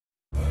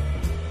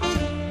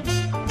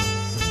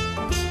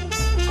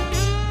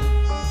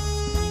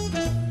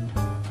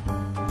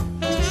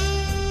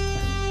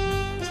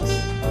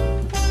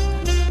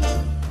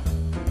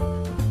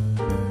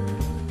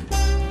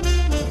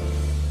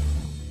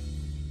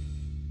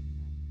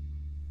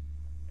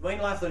Dwayne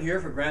Laughlin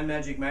here for Grand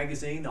Magic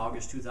Magazine,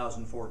 August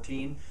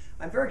 2014.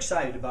 I'm very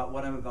excited about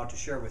what I'm about to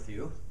share with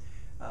you.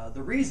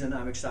 The reason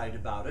I'm excited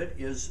about it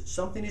is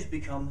something has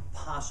become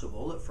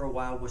possible that for a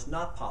while was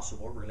not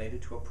possible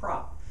related to a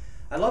prop.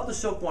 I love the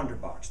Soap Wonder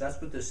Box.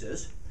 That's what this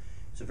is.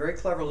 It's a very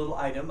clever little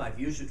item. I've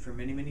used it for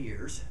many, many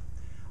years.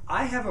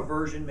 I have a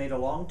version made a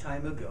long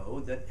time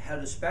ago that had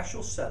a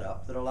special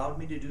setup that allowed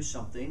me to do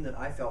something that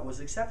I felt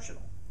was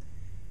exceptional.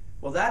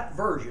 Well, that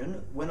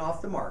version went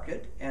off the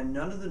market, and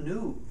none of the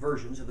new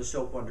versions of the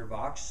Soap Wonder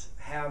Box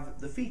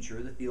have the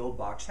feature that the old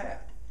box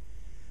had.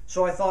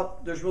 So I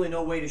thought there's really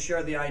no way to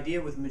share the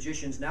idea with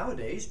magicians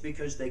nowadays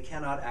because they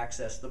cannot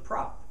access the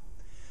prop.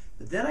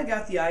 But then I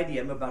got the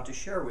idea I'm about to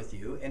share with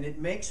you, and it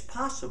makes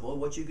possible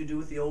what you could do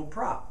with the old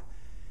prop.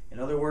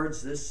 In other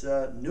words, this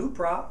new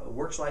prop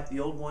works like the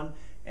old one,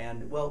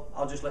 and well,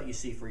 I'll just let you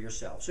see for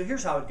yourself. So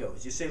here's how it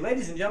goes. You say,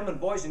 ladies and gentlemen,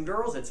 boys and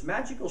girls, it's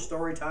magical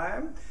story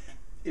time.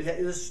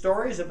 This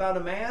story is about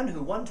a man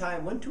who one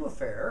time went to a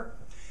fair,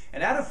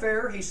 and at a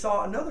fair he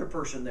saw another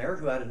person there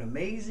who had an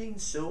amazing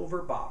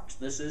silver box.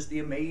 This is the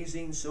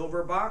amazing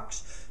silver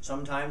box.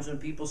 Sometimes when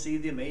people see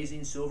the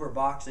amazing silver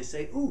box, they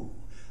say, ooh.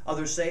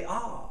 Others say,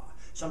 ah.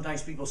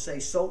 Sometimes people say,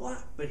 so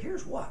what? But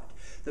here's what.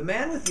 The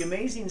man with the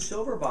amazing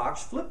silver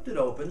box flipped it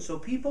open so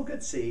people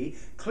could see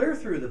clear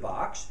through the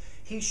box.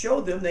 He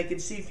showed them they could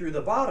see through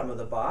the bottom of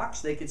the box.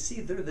 They could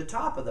see through the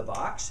top of the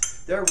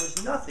box. There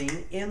was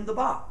nothing in the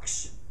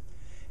box.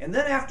 And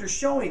then after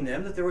showing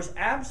them that there was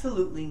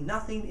absolutely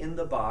nothing in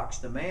the box,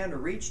 the man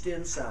reached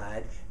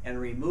inside and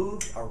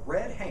removed a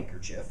red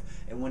handkerchief.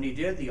 And when he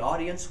did, the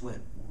audience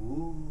went,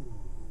 ooh.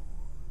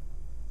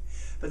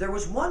 But there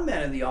was one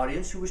man in the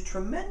audience who was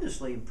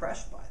tremendously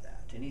impressed by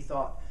that. And he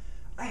thought,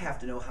 I have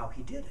to know how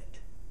he did it.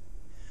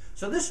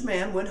 So this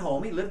man went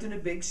home. He lived in a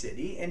big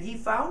city. And he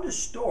found a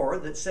store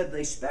that said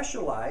they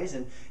specialize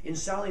in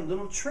selling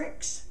little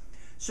tricks.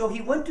 So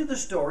he went to the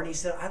store and he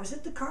said, I was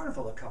at the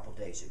carnival a couple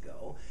days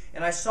ago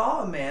and I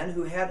saw a man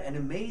who had an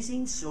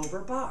amazing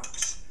silver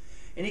box.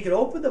 And he could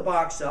open the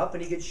box up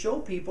and he could show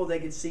people they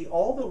could see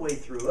all the way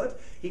through it.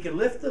 He could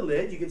lift the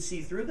lid, you could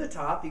see through the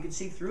top, you could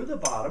see through the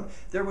bottom.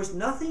 There was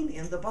nothing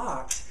in the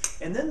box.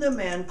 And then the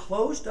man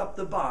closed up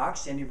the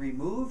box and he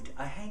removed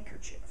a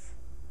handkerchief.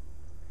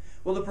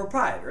 Well, the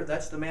proprietor,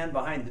 that's the man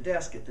behind the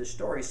desk at this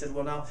store, he said,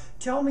 well, now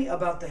tell me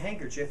about the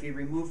handkerchief he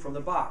removed from the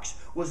box.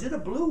 Was it a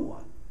blue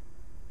one?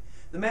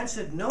 The man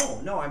said, no,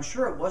 I'm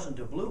sure it wasn't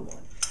a blue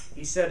one.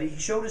 He said, he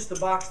showed us the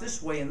box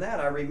this way and that.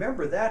 I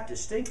remember that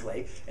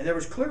distinctly. And there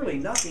was clearly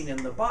nothing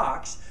in the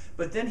box.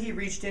 But then he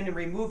reached in and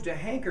removed a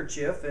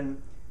handkerchief. And,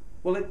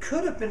 well, it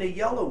could have been a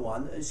yellow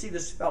one. See,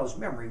 this fellow's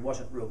memory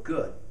wasn't real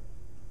good.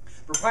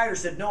 The proprietor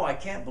said, no, I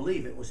can't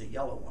believe it was a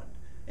yellow one.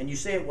 And you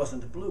say it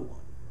wasn't a blue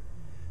one.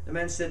 The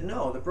man said,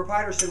 no. The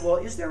proprietor said, well,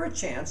 is there a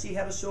chance he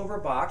had a silver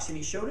box and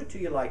he showed it to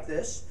you like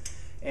this?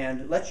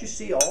 And let you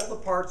see all the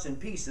parts and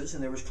pieces,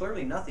 and there was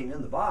clearly nothing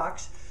in the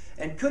box.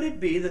 And could it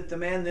be that the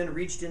man then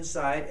reached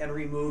inside and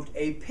removed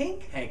a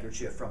pink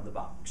handkerchief from the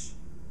box?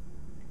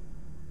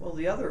 Well,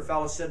 the other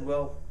fellow said,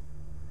 well,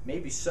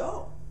 maybe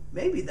so.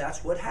 Maybe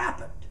that's what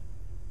happened.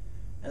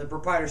 And the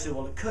proprietor said,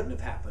 well, it couldn't have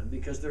happened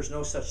because there's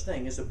no such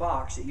thing as a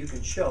box that you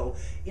can show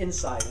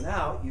inside and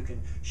out. You can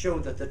show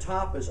that the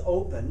top is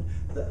open,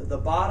 the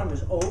bottom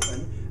is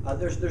open.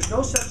 There's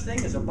no such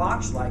thing as a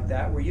box like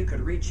that where you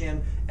could reach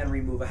in and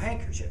remove a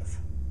handkerchief.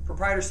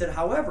 Proprietor said,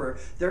 however,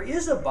 there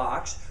is a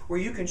box where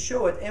you can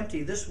show it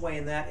empty this way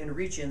and that and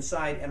reach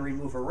inside and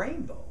remove a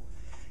rainbow.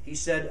 He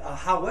said,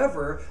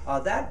 however,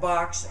 that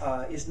box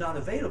is not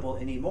available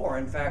anymore.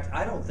 In fact,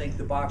 I don't think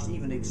the box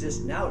even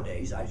exists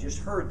nowadays. I just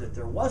heard that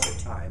there was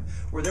a time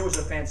where there was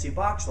a fancy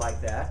box like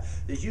that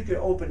you could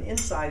open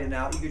inside and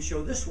out. You could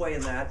show this way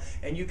and that,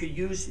 and you could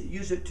use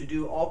it to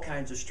do all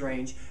kinds of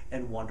strange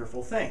and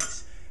wonderful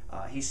things.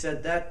 He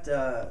said that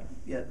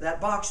that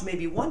box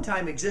maybe one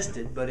time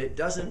existed, but it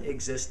doesn't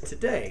exist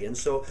today. And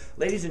so,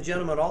 ladies and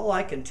gentlemen, all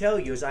I can tell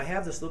you is I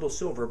have this little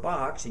silver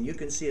box, and you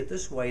can see it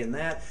this way and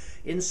that,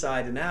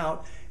 inside and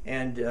out.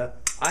 And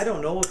I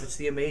don't know if it's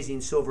the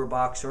amazing silver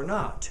box or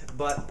not.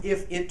 But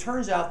if it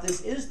turns out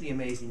this is the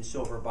amazing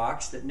silver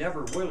box that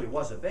never really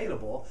was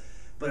available,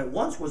 but it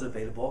once was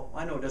available,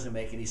 I know it doesn't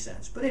make any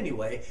sense. But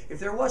anyway, if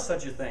there was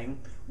such a thing,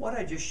 what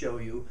I just show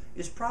you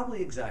is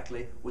probably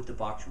exactly what the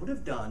box would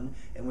have done.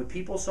 And when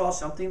people saw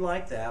something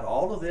like that,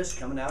 all of this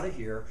coming out of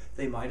here,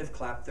 they might have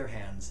clapped their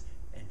hands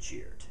and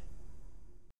cheered.